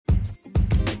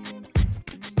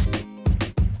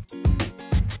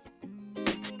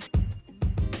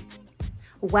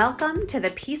Welcome to the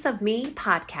Piece of Me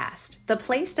podcast, the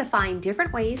place to find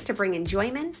different ways to bring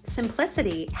enjoyment,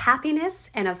 simplicity, happiness,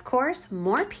 and of course,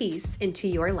 more peace into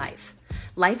your life.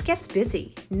 Life gets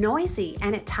busy, noisy,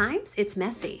 and at times it's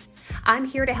messy. I'm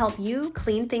here to help you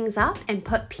clean things up and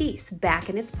put peace back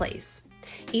in its place.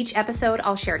 Each episode,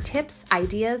 I'll share tips,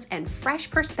 ideas, and fresh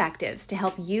perspectives to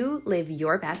help you live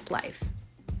your best life.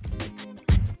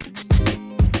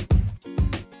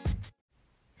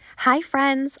 Hi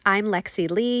friends, I'm Lexi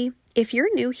Lee. If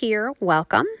you're new here,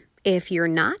 welcome. If you're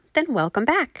not, then welcome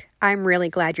back. I'm really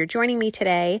glad you're joining me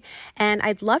today, and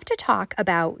I'd love to talk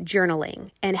about journaling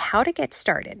and how to get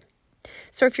started.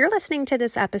 So if you're listening to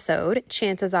this episode,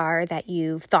 chances are that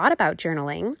you've thought about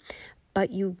journaling,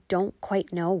 but you don't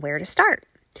quite know where to start.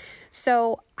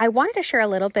 So I wanted to share a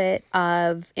little bit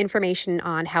of information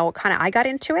on how I got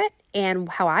into it and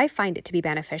how I find it to be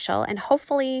beneficial, and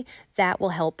hopefully that will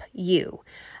help you.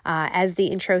 As the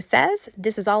intro says,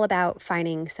 this is all about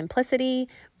finding simplicity,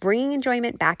 bringing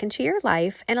enjoyment back into your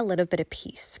life, and a little bit of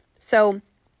peace. So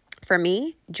for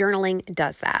me, journaling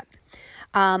does that.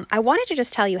 I wanted to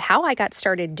just tell you how I got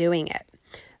started doing it.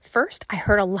 First, I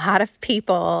heard a lot of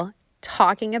people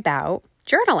talking about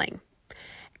journaling,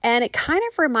 and it kind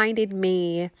of reminded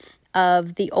me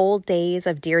of the old days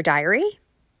of Dear Diary,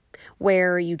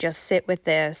 where you just sit with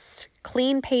this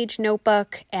clean page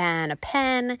notebook and a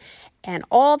pen, and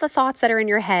all the thoughts that are in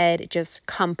your head just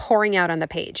come pouring out on the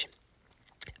page.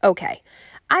 Okay,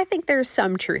 I think there's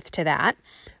some truth to that,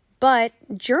 but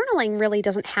journaling really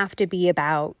doesn't have to be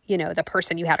about, the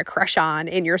person you had a crush on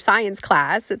in your science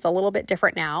class. It's a little bit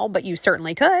different now, but you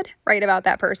certainly could write about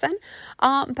that person.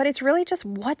 But it's really just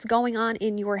what's going on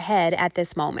in your head at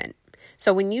this moment.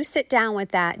 So when you sit down with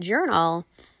that journal,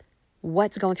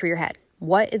 what's going through your head?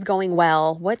 What is going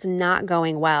well? What's not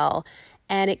going well?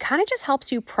 And it kind of just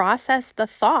helps you process the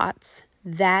thoughts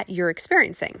that you're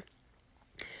experiencing.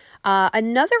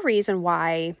 Another reason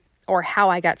why or how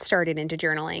I got started into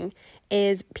journaling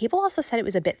is people also said it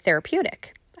was a bit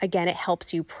therapeutic. Again, it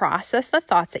helps you process the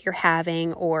thoughts that you're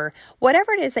having or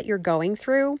whatever it is that you're going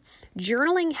through.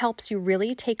 Journaling helps you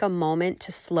really take a moment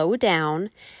to slow down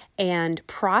and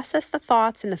process the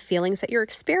thoughts and the feelings that you're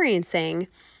experiencing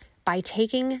by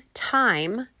taking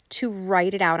time to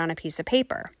write it out on a piece of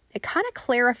paper. It kind of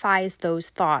clarifies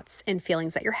those thoughts and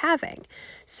feelings that you're having.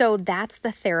 So that's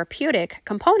the therapeutic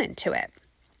component to it.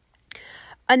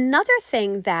 Another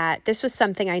thing that this was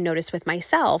something I noticed with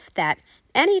myself, that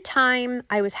anytime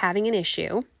I was having an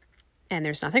issue, and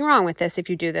there's nothing wrong with this if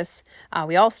you do this,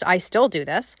 I still do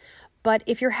this, but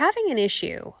if you're having an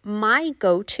issue, my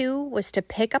go-to was to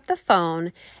pick up the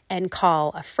phone and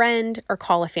call a friend or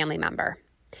call a family member.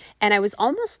 And I was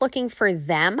almost looking for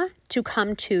them to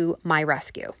come to my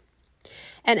rescue.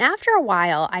 And after a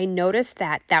while, I noticed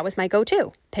that that was my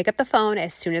go-to. Pick up the phone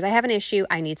as soon as I have an issue,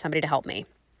 I need somebody to help me.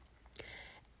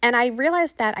 And I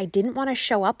realized that I didn't want to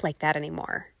show up like that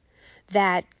anymore.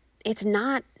 That it's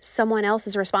not someone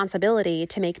else's responsibility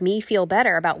to make me feel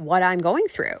better about what I'm going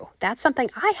through. That's something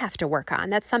I have to work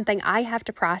on. That's something I have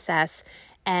to process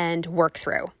and work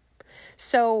through.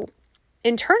 So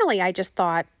internally, I just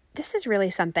thought, this is really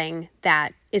something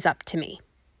that is up to me.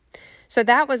 So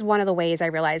that was one of the ways I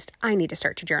realized I need to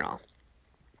start to journal.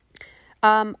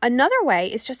 Another way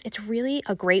is it's really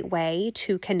a great way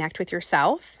to connect with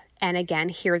yourself and again,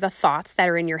 hear the thoughts that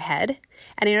are in your head.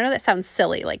 And I know that sounds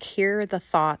silly, like hear the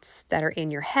thoughts that are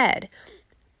in your head,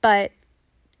 but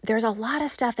there's a lot of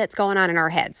stuff that's going on in our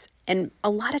heads. And a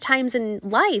lot of times in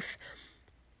life,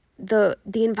 the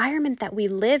environment that we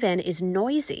live in is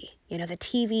noisy. The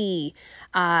TV,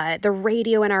 the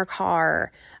radio in our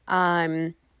car,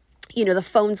 the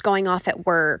phone's going off at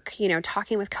work,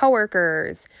 talking with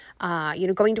coworkers,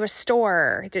 going to a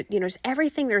store, just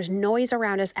everything. There's noise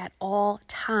around us at all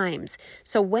times.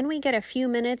 So when we get a few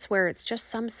minutes where it's just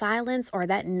some silence or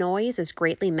that noise is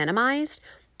greatly minimized,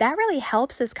 that really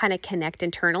helps us kind of connect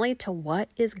internally to what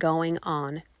is going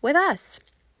on with us.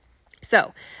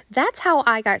 So that's how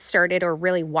I got started, or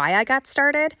really why I got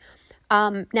started.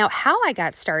 Now, how I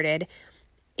got started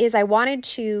is I wanted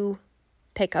to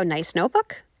pick a nice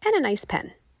notebook and a nice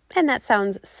pen. And that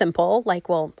sounds simple, like,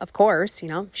 well, of course,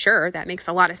 sure, that makes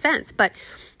a lot of sense. But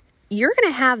you're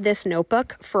going to have this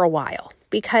notebook for a while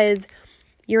because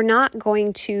you're not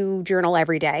going to journal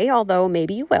every day, although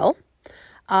maybe you will.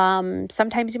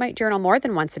 Sometimes you might journal more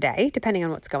than once a day, depending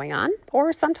on what's going on.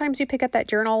 Or sometimes you pick up that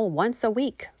journal once a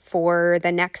week for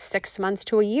the next 6 months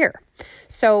to a year.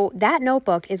 So that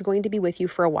notebook is going to be with you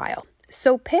for a while.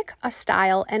 So pick a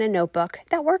style and a notebook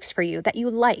that works for you, that you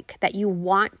like, that you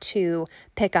want to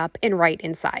pick up and write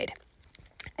inside.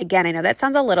 Again, I know that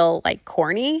sounds a little like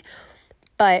corny,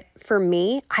 But for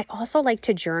me, I also like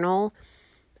to journal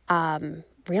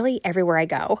really everywhere I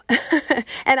go.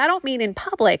 And I don't mean in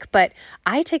public, but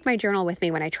I take my journal with me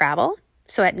when I travel.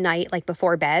 So at night, like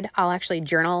before bed, I'll actually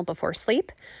journal before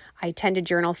sleep. I tend to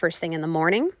journal first thing in the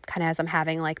morning, kind of as I'm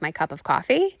having like my cup of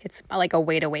coffee. It's like a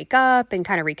way to wake up and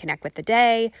kind of reconnect with the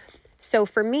day. So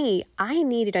for me, I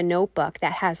needed a notebook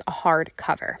that has a hard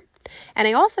cover. And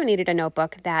I also needed a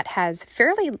notebook that has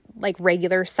fairly like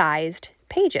regular sized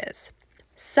pages.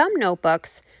 Some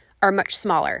notebooks are much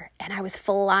smaller, and I was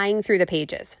flying through the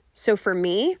pages. So for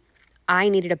me, I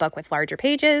needed a book with larger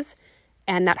pages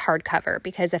and that hardcover,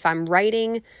 because if I'm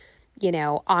writing,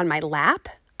 on my lap,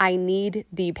 I need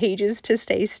the pages to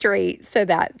stay straight so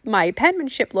that my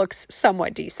penmanship looks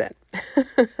somewhat decent.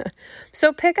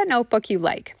 So pick a notebook you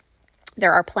like.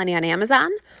 There are plenty on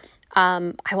Amazon.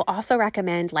 I will also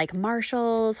recommend like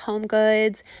Marshall's, Home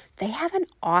Goods. They have an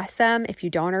awesome, if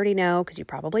you don't already know, because you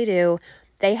probably do,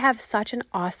 they have such an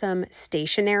awesome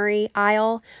stationery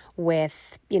aisle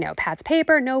with, pads,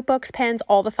 paper, notebooks, pens,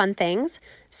 all the fun things.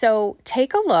 So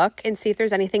take a look and see if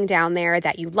there's anything down there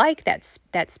that you like,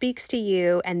 that speaks to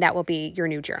you, and that will be your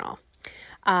new journal.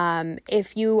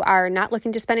 If you are not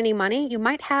looking to spend any money, you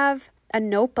might have a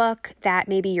notebook that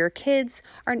maybe your kids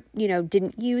are,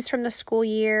 didn't use from the school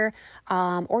year,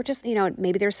 or just,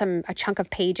 maybe there's a chunk of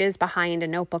pages behind a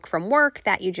notebook from work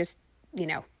that you just,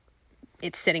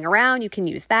 it's sitting around. You can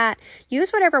use that. Use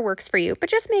whatever works for you, but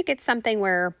just make it something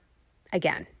where,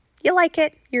 again, you like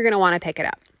it, you're going to want to pick it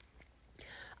up.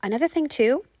 Another thing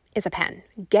too is a pen.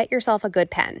 Get yourself a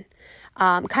good pen.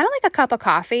 Kind of like a cup of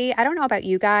coffee. I don't know about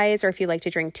you guys or if you like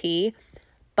to drink tea,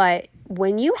 but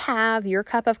when you have your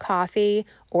cup of coffee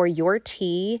or your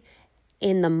tea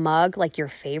in the mug, like your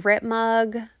favorite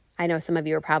mug, I know some of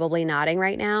you are probably nodding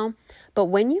right now, but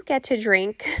when you get to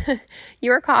drink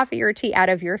your coffee or tea out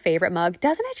of your favorite mug,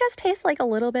 doesn't it just taste like a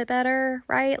little bit better,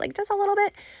 right? Like just a little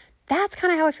bit. That's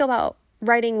kind of how I feel about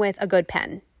writing with a good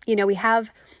pen.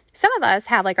 Some of us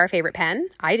have like our favorite pen.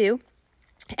 I do.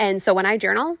 And so when I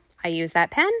journal, I use that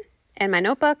pen and my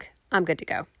notebook. I'm good to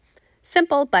go.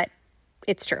 Simple, but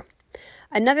it's true.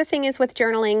 Another thing is with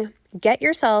journaling, get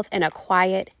yourself in a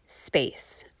quiet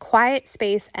space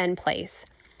and place.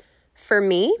 For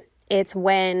me, it's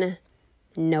when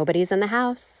nobody's in the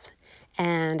house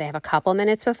and I have a couple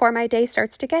minutes before my day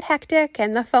starts to get hectic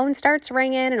and the phone starts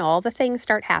ringing and all the things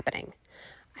start happening.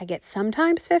 I get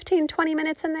sometimes 15, 20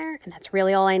 minutes in there, and that's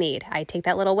really all I need. I take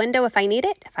that little window if I need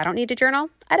it. If I don't need to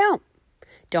journal, I don't.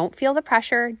 Don't feel the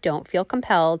pressure. Don't feel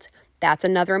compelled. That's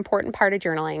another important part of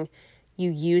journaling.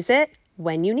 You use it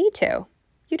when you need to.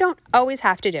 You don't always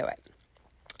have to do it.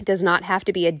 It does not have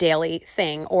to be a daily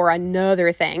thing or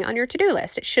another thing on your to-do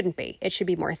list. It shouldn't be. It should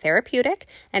be more therapeutic,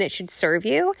 and it should serve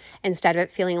you instead of it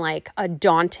feeling like a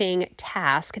daunting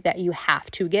task that you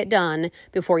have to get done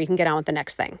before you can get on with the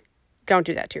next thing. Don't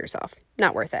do that to yourself.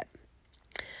 Not worth it.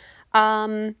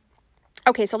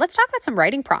 Okay, so let's talk about some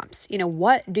writing prompts.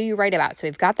 What do you write about? So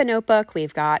we've got the notebook,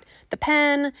 we've got the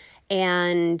pen,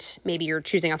 and maybe you're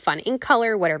choosing a fun ink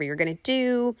color, whatever you're going to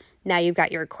do. Now you've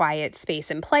got your quiet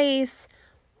space in place.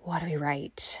 What do we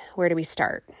write? Where do we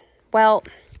start? Well,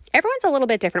 everyone's a little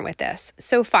bit different with this.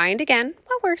 So find, again,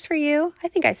 what works for you. I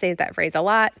think I say that phrase a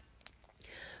lot.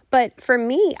 But for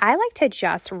me, I like to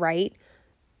just write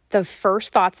the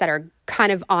first thoughts that are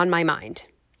kind of on my mind.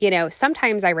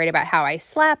 Sometimes I write about how I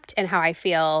slept and how I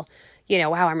feel,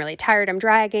 wow, I'm really tired, I'm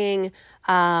dragging.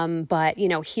 But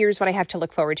here's what I have to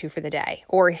look forward to for the day,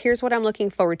 or here's what I'm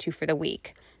looking forward to for the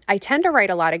week. I tend to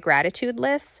write a lot of gratitude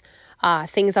lists,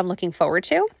 things I'm looking forward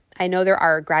to. I know there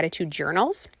are gratitude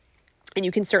journals, and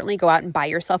you can certainly go out and buy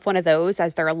yourself one of those,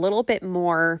 as they're a little bit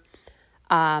more,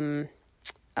 like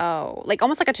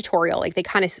almost like a tutorial. Like they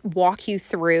kind of walk you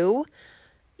through,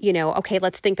 okay,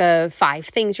 let's think of 5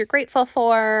 things you're grateful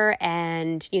for,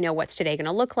 and what's today going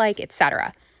to look like,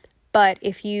 etc. But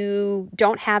if you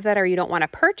don't have that, or you don't want to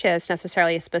purchase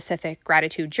necessarily a specific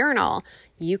gratitude journal,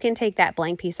 you can take that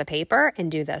blank piece of paper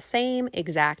and do the same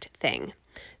exact thing.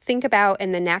 Think about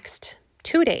in the next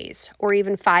 2 days, or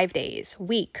even 5 days,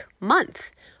 week,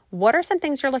 month, what are some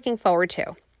things you're looking forward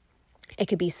to? It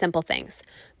could be simple things.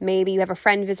 Maybe you have a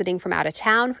friend visiting from out of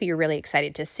town who you're really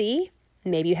excited to see.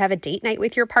 Maybe you have a date night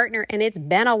with your partner and it's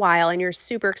been a while and you're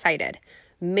super excited.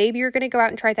 Maybe you're going to go out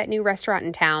and try that new restaurant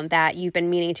in town that you've been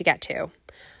meaning to get to.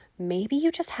 Maybe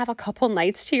you just have a couple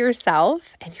nights to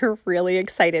yourself and you're really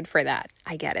excited for that.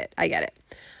 I get it.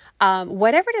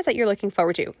 Whatever it is that you're looking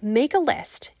forward to, make a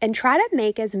list and try to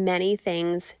make as many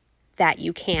things that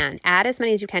you can. Add as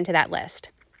many as you can to that list.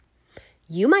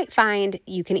 You might find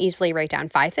you can easily write down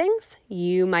 5 things.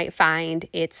 You might find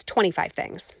it's 25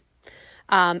 things.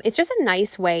 It's just a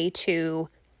nice way to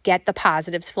get the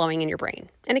positives flowing in your brain.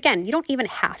 And again, you don't even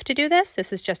have to do this.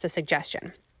 This is just a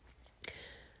suggestion.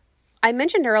 I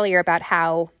mentioned earlier about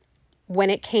how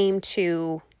when it came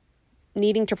to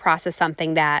needing to process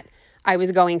something that I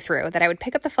was going through, that I would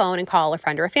pick up the phone and call a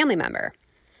friend or a family member.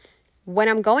 When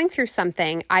I'm going through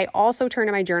something, I also turn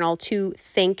to my journal to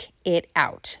think it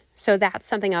out. So that's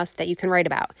something else that you can write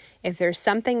about. If there's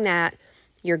something that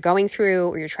you're going through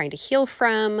or you're trying to heal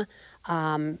from,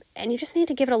 and you just need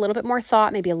to give it a little bit more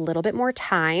thought, maybe a little bit more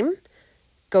time,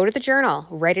 go to the journal,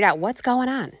 write it out. What's going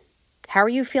on? How are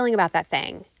you feeling about that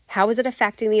thing? How is it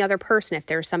affecting the other person if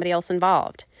there's somebody else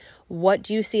involved? What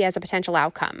do you see as a potential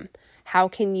outcome? How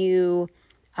can you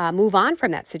move on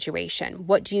from that situation?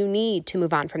 What do you need to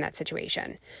move on from that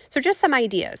situation? So just some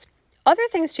ideas. Other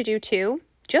things to do too,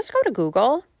 just go to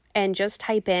Google and just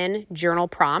type in journal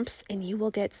prompts and you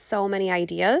will get so many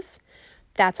ideas.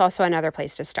 That's also another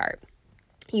place to start.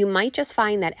 You might just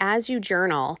find that as you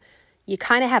journal, you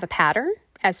kind of have a pattern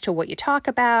as to what you talk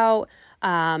about,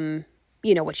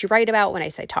 what you write about. When I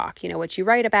say talk, what you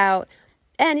write about,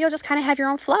 and you'll just kind of have your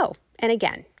own flow. And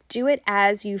again, do it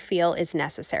as you feel is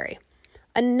necessary.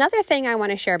 Another thing I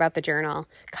want to share about the journal,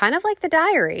 kind of like the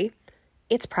diary,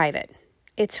 it's private.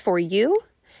 It's for you,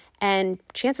 and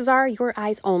chances are your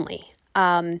eyes only.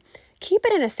 Keep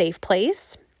it in a safe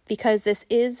place because this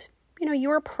is,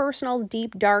 your personal,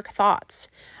 deep, dark thoughts.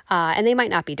 And they might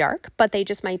not be dark, but they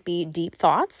just might be deep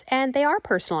thoughts, and they are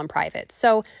personal and private.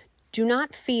 So do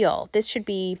not feel this should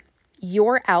be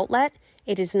your outlet.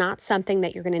 It is not something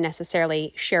that you're going to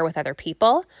necessarily share with other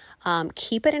people.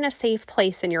 Keep it in a safe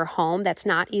place in your home that's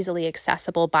not easily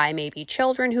accessible by maybe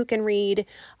children who can read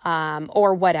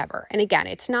or whatever. And again,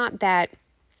 it's not that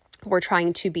we're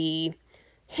trying to be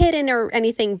hidden or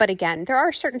anything, but again, there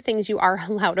are certain things you are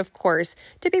allowed, of course,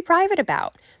 to be private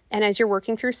about. And as you're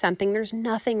working through something, there's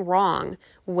nothing wrong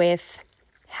with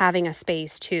having a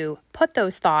space to put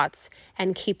those thoughts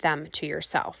and keep them to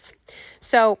yourself.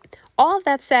 So all of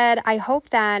that said, I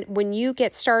hope that when you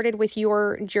get started with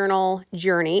your journal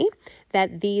journey,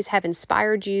 that these have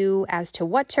inspired you as to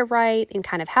what to write and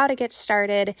kind of how to get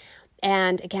started.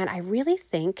 And again, I really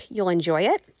think you'll enjoy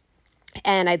it.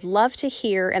 And I'd love to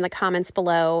hear in the comments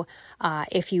below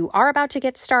if you are about to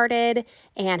get started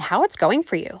and how it's going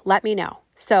for you. Let me know.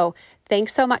 So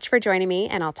thanks so much for joining me,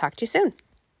 and I'll talk to you soon.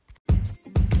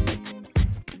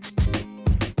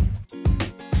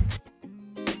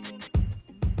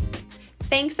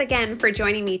 Thanks again for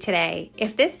joining me today.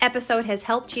 If this episode has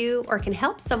helped you or can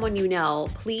help someone you know,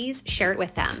 please share it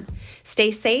with them.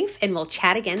 Stay safe, and we'll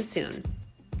chat again soon.